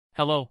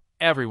Hello,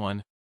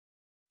 everyone.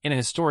 In a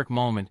historic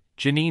moment,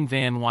 Janine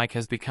van Wyk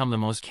has become the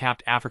most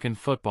capped African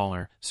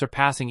footballer,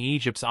 surpassing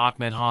Egypt's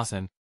Ahmed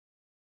Hassan.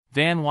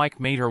 Van Wyk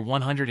made her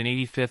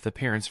 185th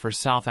appearance for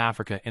South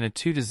Africa in a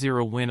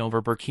 2-0 win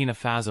over Burkina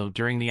Faso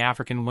during the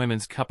African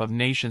Women's Cup of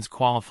Nations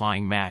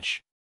qualifying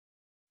match.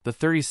 The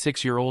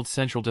 36-year-old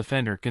central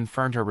defender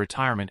confirmed her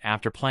retirement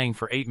after playing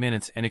for 8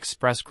 minutes and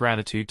expressed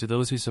gratitude to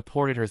those who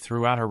supported her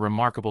throughout her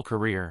remarkable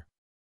career.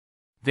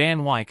 Van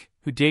Wyk,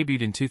 who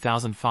debuted in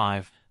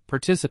 2005,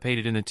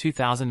 participated in the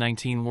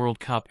 2019 World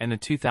Cup and the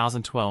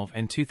 2012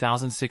 and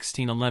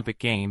 2016 Olympic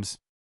Games.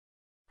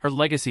 Her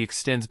legacy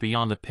extends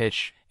beyond the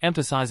pitch,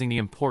 emphasizing the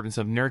importance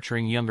of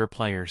nurturing younger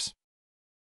players.